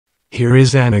Here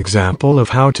is an example of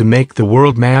how to make the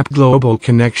world map global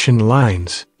connection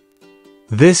lines.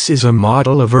 This is a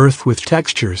model of Earth with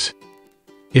textures.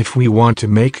 If we want to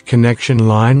make connection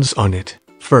lines on it,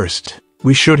 first,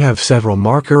 we should have several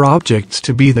marker objects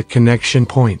to be the connection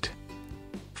point.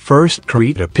 First,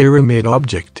 create a pyramid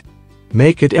object.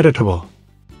 Make it editable.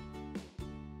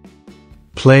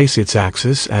 Place its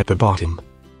axis at the bottom.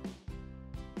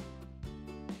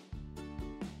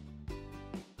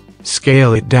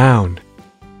 Scale it down.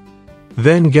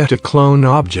 Then get a clone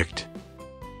object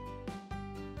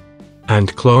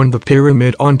and clone the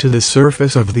pyramid onto the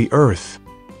surface of the Earth.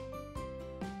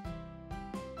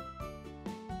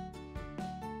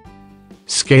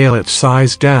 Scale its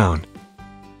size down.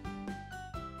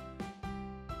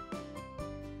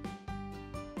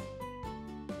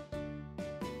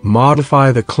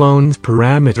 Modify the clone's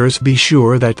parameters. Be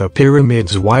sure that the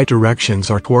pyramid's y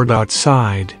directions are toward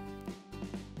outside.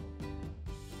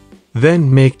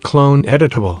 Then make clone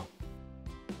editable.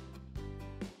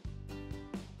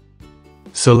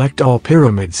 Select all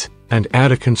pyramids, and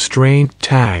add a constraint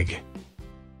tag.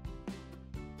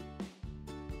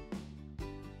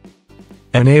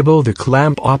 Enable the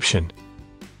clamp option.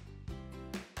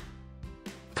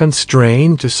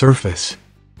 Constrain to surface.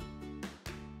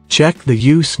 Check the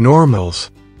use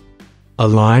normals.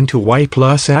 Align to y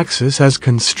plus axis as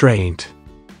constraint.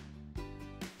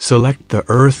 Select the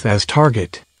Earth as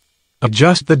target.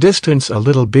 Adjust the distance a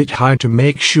little bit high to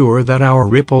make sure that our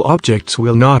ripple objects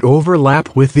will not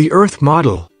overlap with the Earth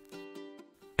model.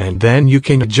 And then you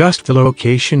can adjust the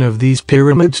location of these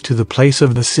pyramids to the place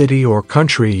of the city or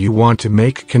country you want to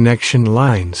make connection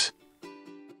lines.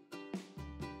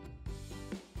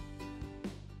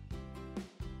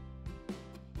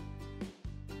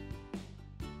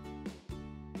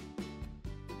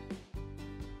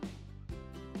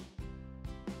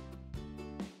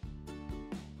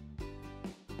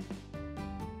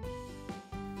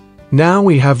 Now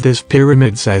we have this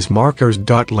pyramids as markers.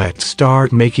 Let's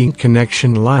start making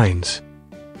connection lines.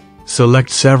 Select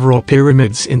several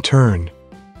pyramids in turn.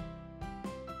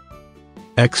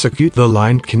 Execute the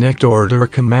line connect order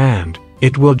command.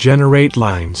 It will generate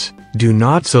lines. Do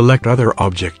not select other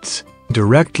objects.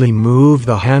 Directly move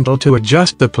the handle to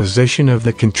adjust the position of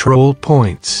the control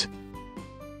points.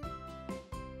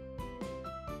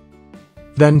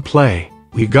 Then play.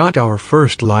 We got our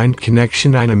first line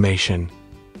connection animation.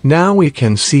 Now we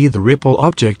can see the ripple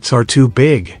objects are too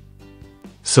big.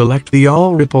 Select the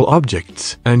all ripple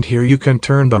objects, and here you can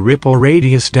turn the ripple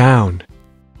radius down.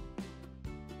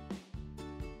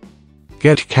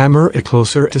 Get camera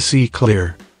closer to see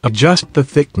clear. Adjust the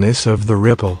thickness of the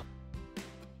ripple.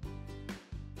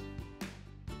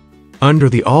 Under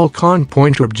the all con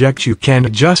point object you can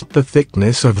adjust the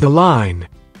thickness of the line.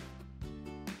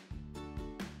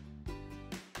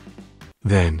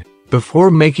 Then,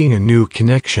 before making a new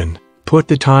connection, put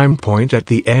the time point at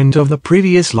the end of the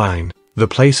previous line. The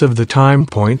place of the time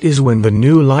point is when the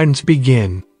new lines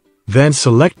begin. Then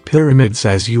select pyramids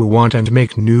as you want and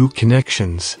make new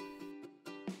connections.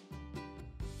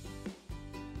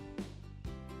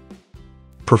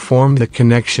 Perform the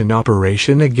connection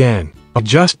operation again,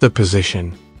 adjust the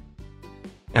position,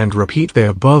 and repeat the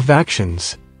above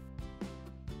actions.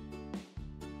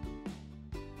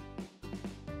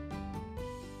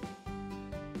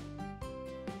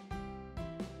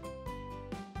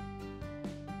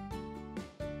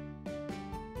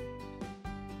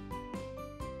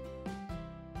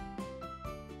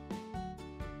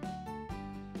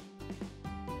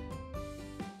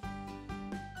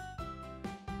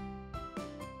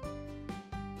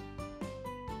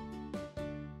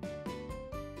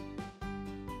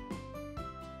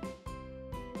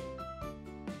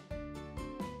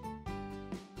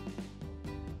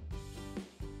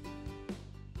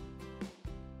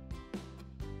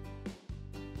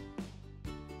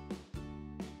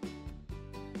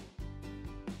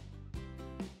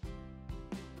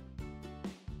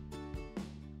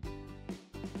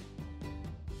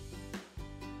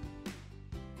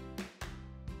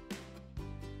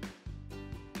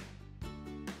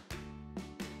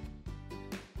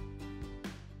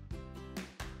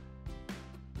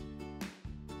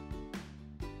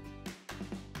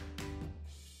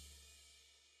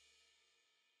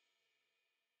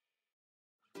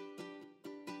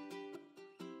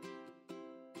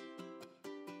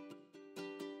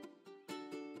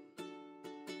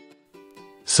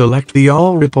 Select the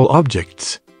all ripple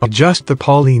objects. Adjust the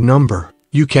poly number.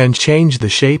 You can change the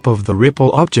shape of the ripple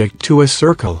object to a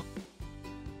circle.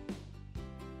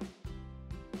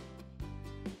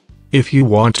 If you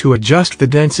want to adjust the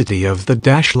density of the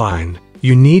dash line,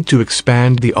 you need to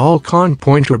expand the all con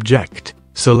point object.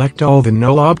 select all the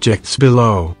null objects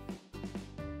below,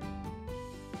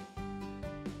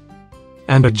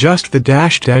 and adjust the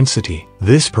dash density.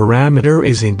 This parameter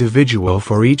is individual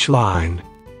for each line.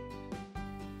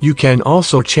 You can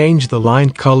also change the line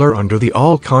color under the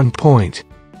all-con point,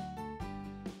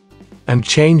 and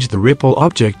change the ripple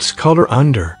object's color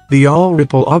under the all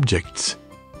ripple objects.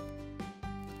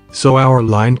 So our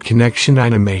line connection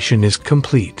animation is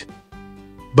complete.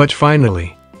 But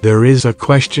finally, there is a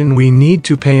question we need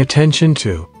to pay attention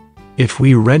to. If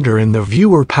we render in the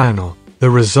viewer panel, the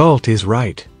result is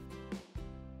right.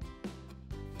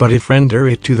 But if render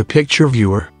it to the picture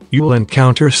viewer, you will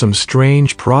encounter some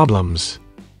strange problems.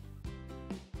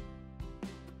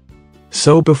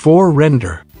 So before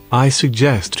render, I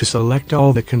suggest to select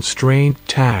all the constraint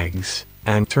tags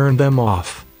and turn them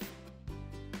off.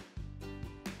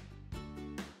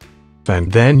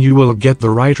 And then you will get the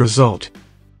right result.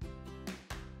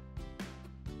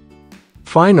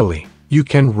 Finally, you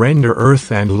can render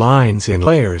earth and lines in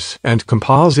layers and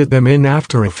composite them in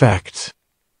After Effects.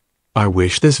 I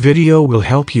wish this video will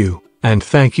help you, and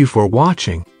thank you for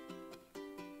watching.